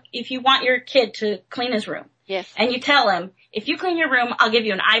if you want your kid to clean his room. Yes. And you tell him, if you clean your room, I'll give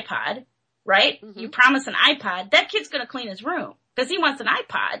you an iPod, right? You promise an iPod, that kid's going to clean his room because he wants an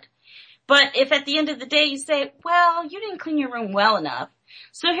iPod. But if at the end of the day you say, well, you didn't clean your room well enough,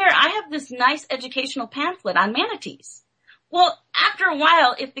 so here, I have this nice educational pamphlet on manatees. Well, after a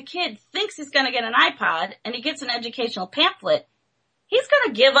while, if the kid thinks he's going to get an iPod and he gets an educational pamphlet, he's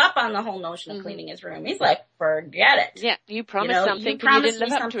going to give up on the whole notion of cleaning his room. He's like, forget it. Yeah, you promised something. You promised me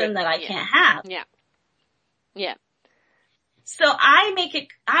something that I can't have. Yeah. Yeah. So I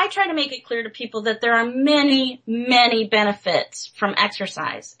try to make it clear to people that there are many, many benefits from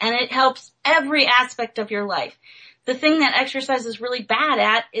exercise, and it helps every aspect of your life. The thing that exercise is really bad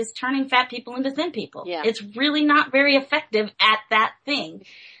at is turning fat people into thin people. Yeah. It's really not very effective at that thing.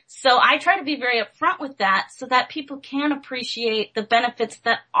 So I try to be very upfront with that so that people can appreciate the benefits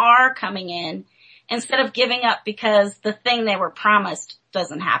that are coming in instead of giving up because the thing they were promised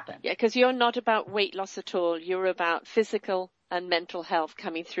doesn't happen. Yeah, because you're not about weight loss at all. You're about physical and mental health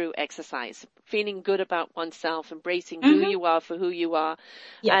coming through exercise, feeling good about oneself, embracing who you are for who you are,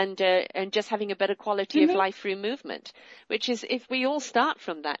 and just having a better quality of life through movement, which is if we all start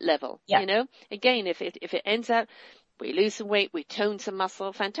from that level, again, if it ends up, we lose some weight, we tone some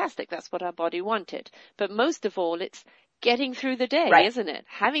muscle, fantastic. That's what our body wanted. But most of all, it's getting through the day, isn't it?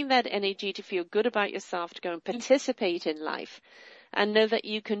 Having that energy to feel good about yourself, to go and participate in life and know that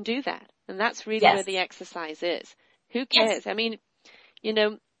you can do that. And that's really where the exercise is. Who cares? I mean,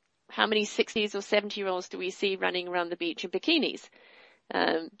 how many 60s or 70-year-olds do we see running around the beach in bikinis?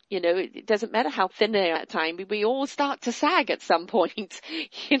 It doesn't matter how thin they are at the time. We all start to sag at some point,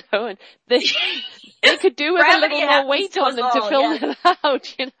 and they could do with a little more weight on them to fill it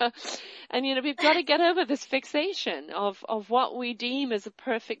out, And, we've got to get over this fixation of what we deem as a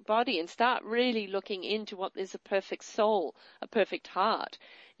perfect body and start really looking into what is a perfect soul, a perfect heart,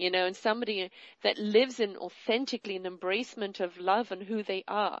 and somebody that lives in authentically an embracement of love and who they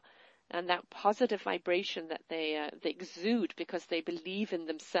are. And that positive vibration that they exude because they believe in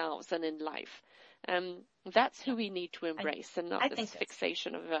themselves and in life. That's who we need to embrace and not this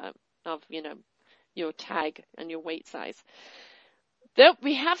fixation of your tag and your weight size. Though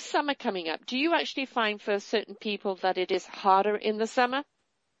we have summer coming up. Do you actually find for certain people that it is harder in the summer?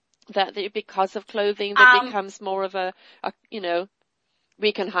 That because of clothing that becomes more of a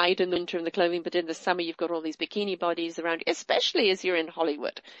we can hide in the winter in the clothing, but in the summer you've got all these bikini bodies around, especially as you're in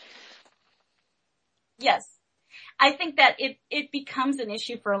Hollywood. Yes. I think that it becomes an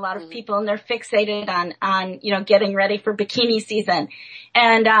issue for a lot of people, and they're fixated on, getting ready for bikini season.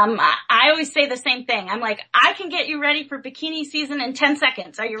 And, I always say the same thing. I'm like, I can get you ready for bikini season in 10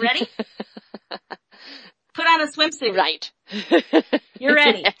 seconds. Are you ready? Put on a swimsuit. Right. You're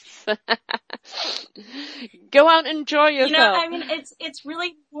ready. Yes. Go out and enjoy yourself. It's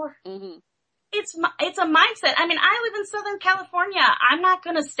really more, it's a mindset. I live in Southern California. I'm not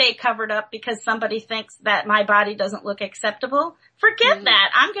going to stay covered up because somebody thinks that my body doesn't look acceptable. Forget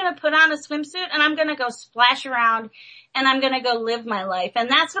that. I'm going to put on a swimsuit and I'm going to go splash around and I'm going to go live my life. And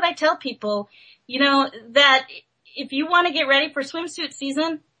that's what I tell people, that if you want to get ready for swimsuit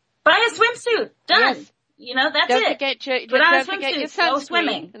season, buy a swimsuit. Done. Yes. That's don't it. Don't forget your sunscreen. Go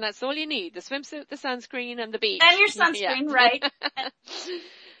swimming. And that's all you need. The swimsuit, the sunscreen, and the beach. And your sunscreen, right.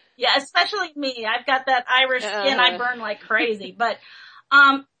 Yeah, especially me. I've got that Irish skin. I burn like crazy. But,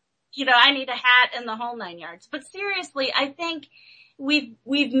 I need a hat and the whole 9 yards. But seriously, I think we've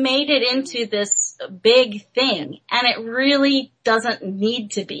made it into this big thing, and it really doesn't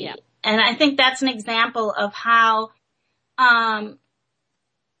need to be. Yeah. And I think that's an example of how,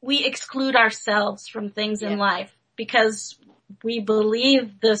 we exclude ourselves from things in life because we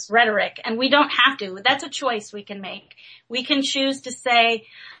believe this rhetoric, and we don't have to. That's a choice we can make. We can choose to say,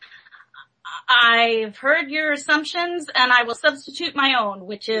 I've heard your assumptions and I will substitute my own,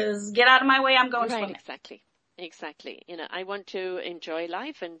 which is get out of my way, I'm going swimming. Exactly. I want to enjoy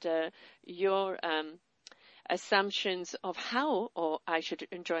life, and your assumptions of how or I should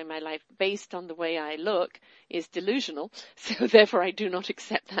enjoy my life based on the way I look is delusional. So therefore I do not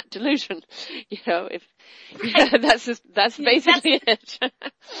accept that delusion. That's basically it.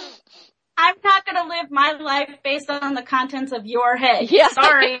 I'm not going to live my life based on the contents of your head. Yeah.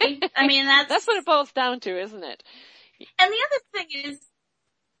 Sorry. That's what it boils down to, isn't it? And the other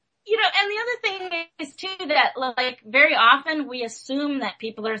thing is too that like very often we assume that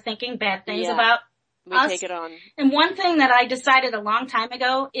people are thinking bad things about we us. Take it on. And one thing that I decided a long time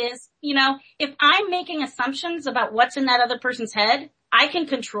ago is, if I'm making assumptions about what's in that other person's head, I can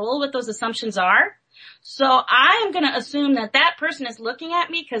control what those assumptions are. So I am going to assume that that person is looking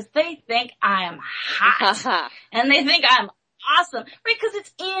at me because they think I am hot and they think I'm awesome, right? Because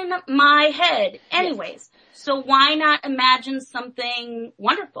it's in my head anyways. Yes. So why not imagine something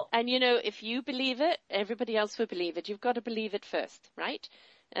wonderful? And if you believe it, everybody else will believe it. You've got to believe it first, right?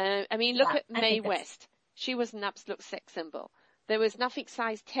 Look at Mae West. She was an absolute sex symbol. There was nothing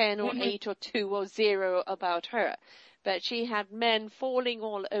size 10 or 8 or 2 or 0 about her. But she had men falling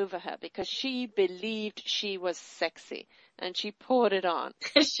all over her because she believed she was sexy. And she poured it on.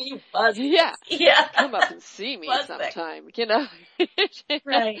 She was. Yeah. Come up and see me sometime,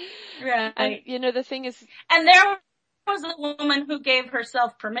 Right. And, the thing is. And there was a woman who gave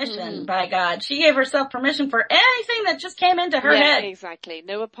herself permission, by God. She gave herself permission for anything that just came into her head. Exactly.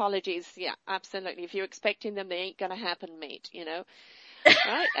 No apologies. Yeah, absolutely. If you're expecting them, they ain't gonna happen, mate,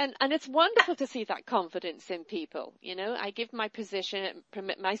 Right? And it's wonderful to see that confidence in people, I give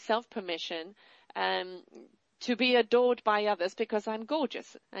myself permission, to be adored by others because I'm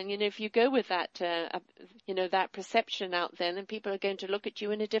gorgeous. And, if you go with that, that perception out there, then people are going to look at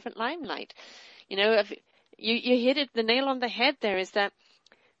you in a different limelight. If you hit the nail on the head there, is that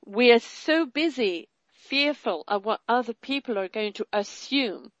we are so busy fearful of what other people are going to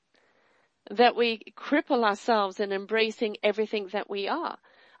assume that we cripple ourselves in embracing everything that we are.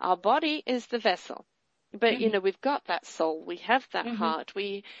 Our body is the vessel. But, we've got that soul, we have that heart,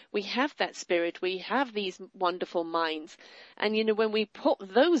 we have that spirit, we have these wonderful minds. And, when we put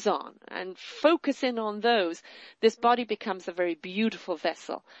those on and focus in on those, this body becomes a very beautiful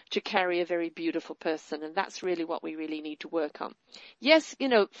vessel to carry a very beautiful person. And that's really what we really need to work on. Yes,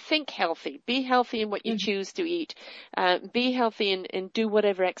 think healthy, be healthy in what you choose to eat, be healthy and do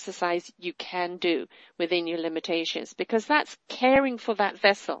whatever exercise you can do within your limitations, because that's caring for that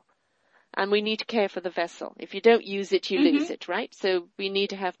vessel. And we need to care for the vessel. If you don't use it, you lose it, right? So we need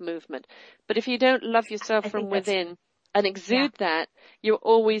to have movement. But if you don't love yourself from within and exude that, you're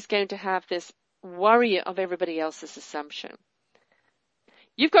always going to have this worry of everybody else's assumption.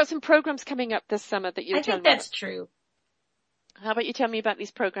 You've got some programs coming up this summer that you're telling me about. I think that's true. How about you tell me about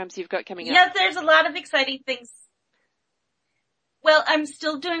these programs you've got coming up? Yes, there's a lot of exciting things. Well, I'm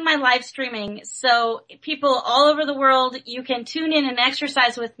still doing my live streaming, so people all over the world, you can tune in and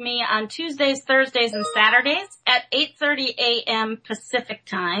exercise with me on Tuesdays, Thursdays, and Saturdays at 8:30 a.m. Pacific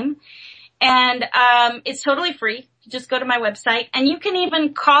time. And it's totally free. Just go to my website, and you can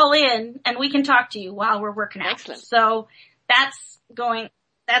even call in, and we can talk to you while we're working out. Excellent. So that's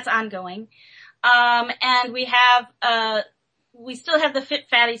ongoing. And we still have the Fit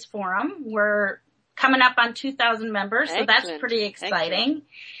Fatties Forum, where coming up on 2,000 members, so that's pretty exciting.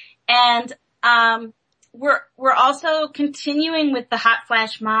 Excellent. And we're also continuing with the Hot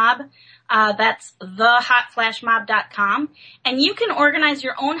Flash Mob. That's thehotflashmob.com. And you can organize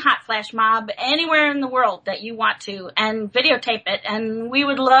your own Hot Flash Mob anywhere in the world that you want to and videotape it. And we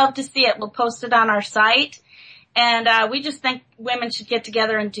would love to see it. We'll post it on our site. And we just think women should get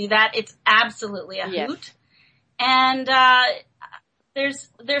together and do that. It's absolutely a hoot. And there's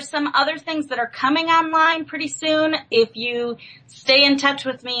some other things that are coming online pretty soon. If you stay in touch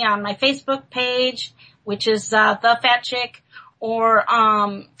with me on my Facebook page, which is The Fat Chick, or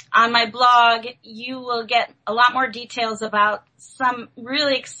on my blog, you will get a lot more details about some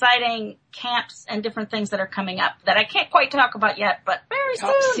really exciting camps and different things that are coming up that I can't quite talk about yet, but very soon.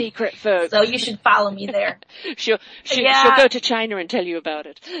 Top secret, folks. So you should follow me there. She'll go to China and tell you about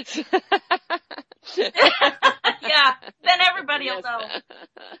it. Yeah, then everybody will know.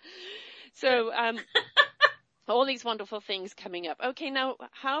 So, all these wonderful things coming up. Okay, now,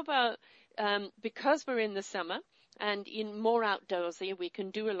 how about, because we're in the summer, and in more outdoorsy, we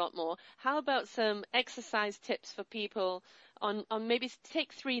can do a lot more. How about some exercise tips for people on maybe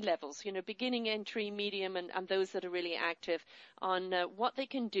take 3 levels, beginning, entry, medium, and those that are really active on what they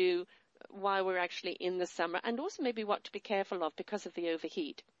can do while we're actually in the summer, and also maybe what to be careful of because of the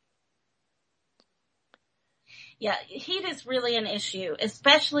overheat. Yeah, heat is really an issue,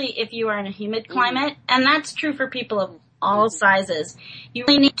 especially if you are in a humid climate, and that's true for people of all sizes. You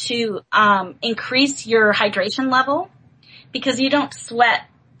really need to increase your hydration level because you don't sweat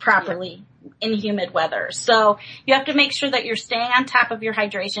properly in humid weather. So you have to make sure that you're staying on top of your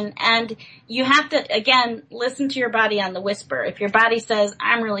hydration, and you have to, again, listen to your body on the whisper. If your body says,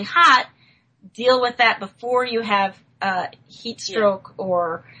 I'm really hot, deal with that before you have heat stroke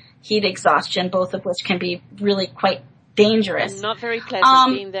or heat exhaustion, both of which can be really quite dangerous. And not very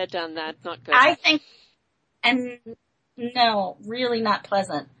pleasant. Being there, done that. Not good. I think, and no, really not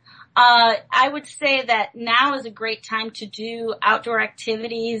pleasant. I would say that now is a great time to do outdoor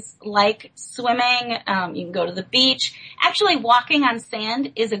activities like swimming. You can go to the beach. Actually, walking on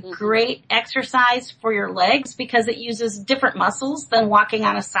sand is a great exercise for your legs because it uses different muscles than walking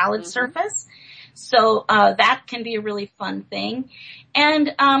on a solid surface. So that can be a really fun thing.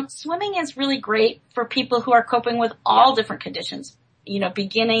 And swimming is really great for people who are coping with all different conditions,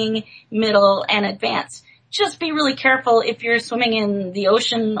 beginning, middle, and advanced. Just be really careful if you're swimming in the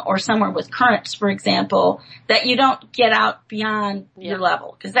ocean or somewhere with currents, for example, that you don't get out beyond your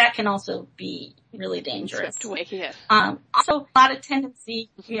level, because that can also be really dangerous. Also, a lot of tendency,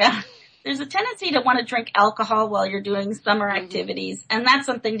 there's a tendency to want to drink alcohol while you're doing summer activities, and that's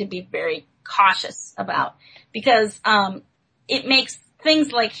something to be very cautious about because it makes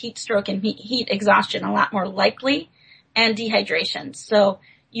things like heat stroke and heat exhaustion a lot more likely, and dehydration. So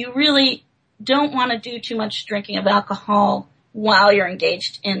you really don't want to do too much drinking of alcohol while you're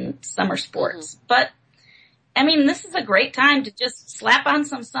engaged in summer sports. But, I mean, this is a great time to just slap on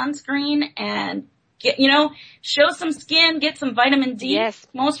some sunscreen and get, show some skin, get some vitamin D. Yes.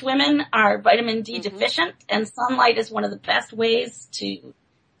 Most women are vitamin D deficient, and sunlight is one of the best ways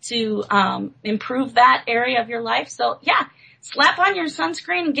to improve that area of your life. So, slap on your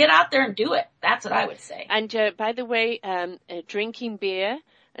sunscreen and get out there and do it. That's what I would say. And by the way, drinking beer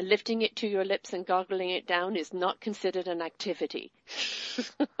and lifting it to your lips and goggling it down is not considered an activity.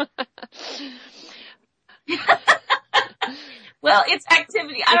 Well, it's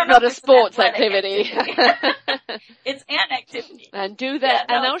activity. I don't know. It's not a sports activity. It's an activity. And do that.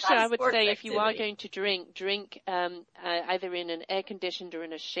 Yeah, and also I would say activity. if you are going to drink either in an air-conditioned or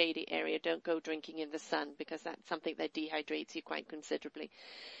in a shady area. Don't go drinking in the sun because that's something that dehydrates you quite considerably.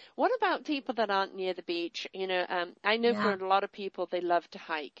 What about people that aren't near the beach? I know for a lot of people they love to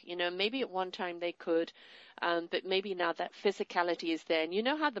hike. Maybe at one time they could, but maybe now that physicality is there. And you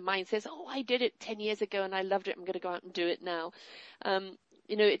know how the mind says, oh, I did it 10 years ago and I loved it. I'm going to go out and do it now.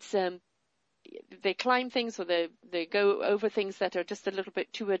 It's they climb things or they go over things that are just a little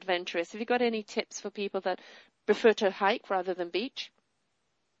bit too adventurous. Have you got any tips for people that prefer to hike rather than beach?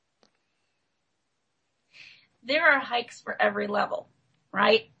 There are hikes for every level,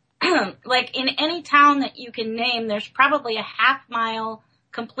 right? Like in any town that you can name, there's probably a half-mile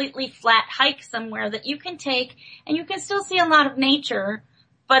completely flat hike somewhere that you can take, and you can still see a lot of nature,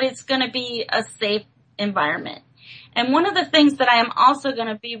 but it's going to be a safe environment. And one of the things that I am also going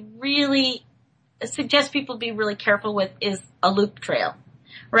to suggest people be really careful with is a loop trail,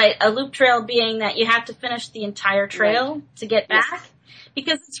 right? A loop trail being that you have to finish the entire trail to get back,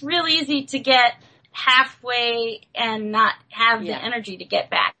 because it's real easy to get halfway and not have the energy to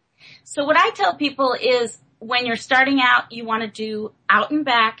get back. So what I tell people is when you're starting out, you want to do out and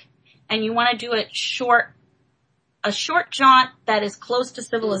back and you want to do it a short jaunt that is close to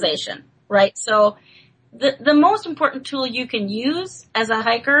civilization, right? So the most important tool you can use as a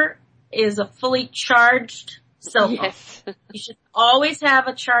hiker is a fully charged cell phone. Yes. You should always have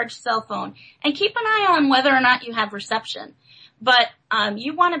a charged cell phone, and keep an eye on whether or not you have reception. But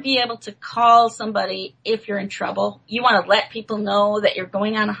you want to be able to call somebody if you're in trouble. You want to let people know that you're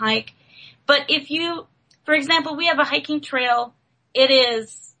going on a hike. But if you, for example, we have a hiking trail. It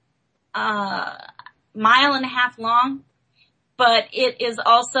is 1.5 miles long, but it is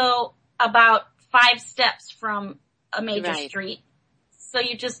also about 5 steps from a major street. So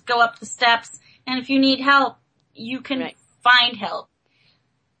you just go up the steps, and if you need help, you can find help.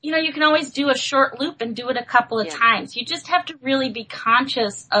 You know, you can always do a short loop and do it a couple of times. You just have to really be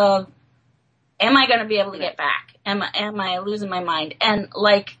conscious of, am I going to be able to get back? Am I losing my mind? And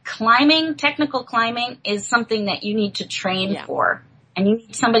like climbing, technical climbing is something that you need to train for. And you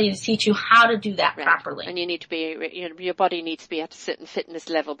need somebody to teach you how to do that properly. And you need to be, your body needs to be at a certain fitness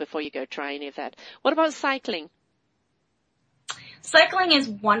level before you go try any of that. What about cycling? Cycling is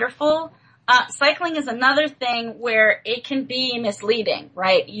wonderful. Cycling is another thing where it can be misleading,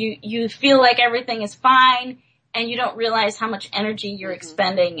 right? You feel like everything is fine and you don't realize how much energy you're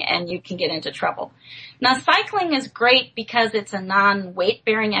expending and you can get into trouble. Now cycling is great because it's a non-weight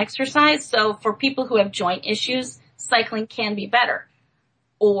bearing exercise. So for people who have joint issues, cycling can be better.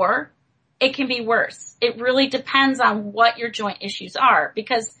 Or it can be worse. It really depends on what your joint issues are,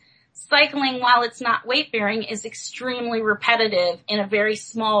 because cycling, while it's not weight bearing, is extremely repetitive in a very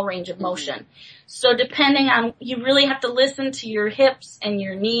small range of motion. So depending on, you really have to listen to your hips and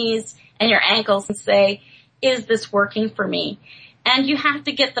your knees and your ankles and say, is this working for me? And you have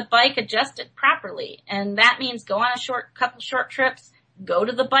to get the bike adjusted properly. And that means go on a couple short trips, go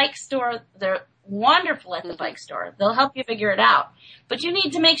to the bike store. They're wonderful at the bike store. They'll help you figure it out. But you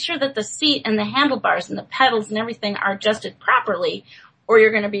need to make sure that the seat and the handlebars and the pedals and everything are adjusted properly, or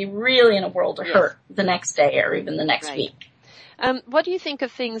you're going to be really in a world of hurt the next day or even the next week. What do you think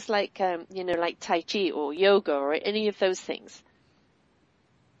of things like, like Tai Chi or yoga or any of those things?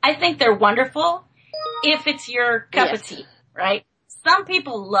 I think they're wonderful if it's your cup of tea, right? Some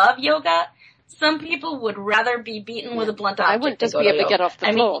people love yoga. Some people would rather be beaten with a blunt object. I wouldn't just be able to get off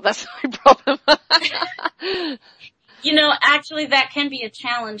the floor. That's my problem. Actually that can be a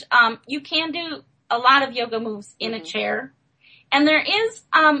challenge. You can do a lot of yoga moves in a chair. And there is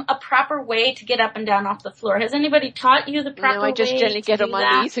a proper way to get up and down off the floor. Has anybody taught you the proper way? No, I just generally get on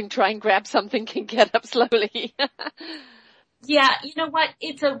my knees and try and grab something and get up slowly. Yeah, you know what?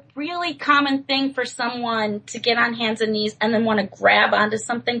 It's a really common thing for someone to get on hands and knees and then want to grab onto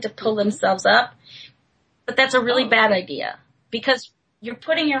something to pull themselves up. But that's a really bad idea, because you're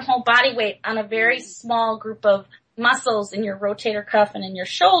putting your whole body weight on a very small group of muscles in your rotator cuff and in your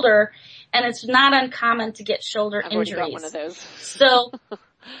shoulder, and it's not uncommon to get shoulder injuries. I've already got one of those. So,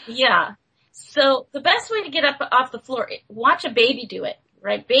 yeah. So the best way to get up off the floor, watch a baby do it,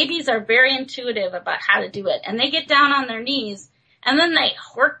 right? Babies are very intuitive about how to do it, and they get down on their knees, and then they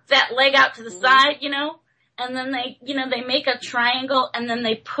work that leg out to the side, and then they make a triangle, and then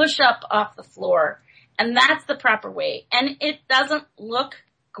they push up off the floor, and that's the proper way. And it doesn't look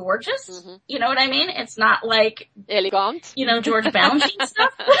gorgeous. You know what I mean? It's not like elegant, George Balanchine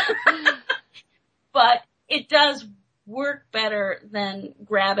stuff. But it does work better than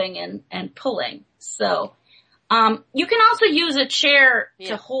grabbing and pulling. So, you can also use a chair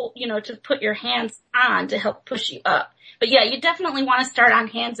to hold, to put your hands on to help push you up. But yeah, you definitely want to start on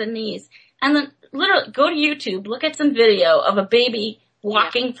hands and knees. And then literally go to YouTube, look at some video of a baby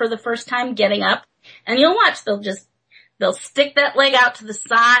walking for the first time, getting up, and you'll watch, they'll stick that leg out to the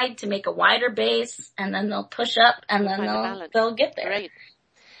side to make a wider base, and then they'll push up, and then they'll get there. Great.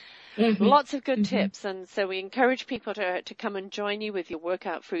 Lots of good tips, and so we encourage people to come and join you with your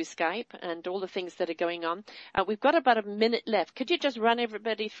workout through Skype and all the things that are going on. We've got about a minute left. Could you just run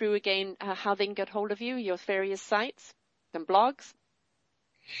everybody through again how they can get hold of you, your various sites and blogs?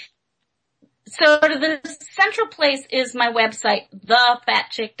 So the central place is my website,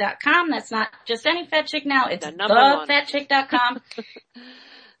 thefatchick.com. That's not just any fat chick now. It's thefatchick.com.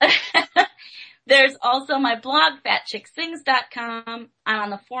 There's also my blog, fatchicksings.com. I'm on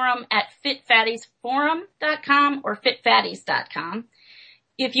the forum at fitfattiesforum.com or fitfatties.com.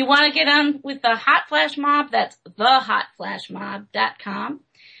 If you want to get on with the Hot Flash Mob, that's thehotflashmob.com.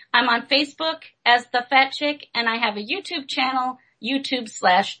 I'm on Facebook as The Fat Chick, and I have a YouTube channel,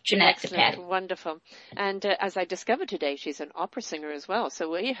 YouTube/Jeanette Patty. Wonderful. And as I discovered today, she's an opera singer as well. So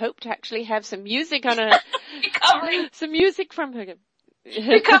we hope to actually have some music on her, some music from her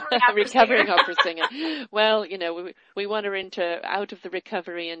recovering opera singer. Well, we want her out of the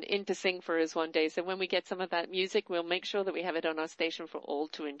recovery and into sing for us one day. So when we get some of that music, we'll make sure that we have it on our station for all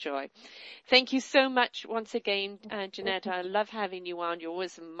to enjoy. Thank you so much once again, Jeanette. I love having you on. You're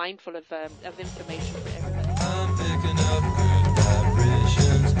always mindful of information for everybody. I'm picking up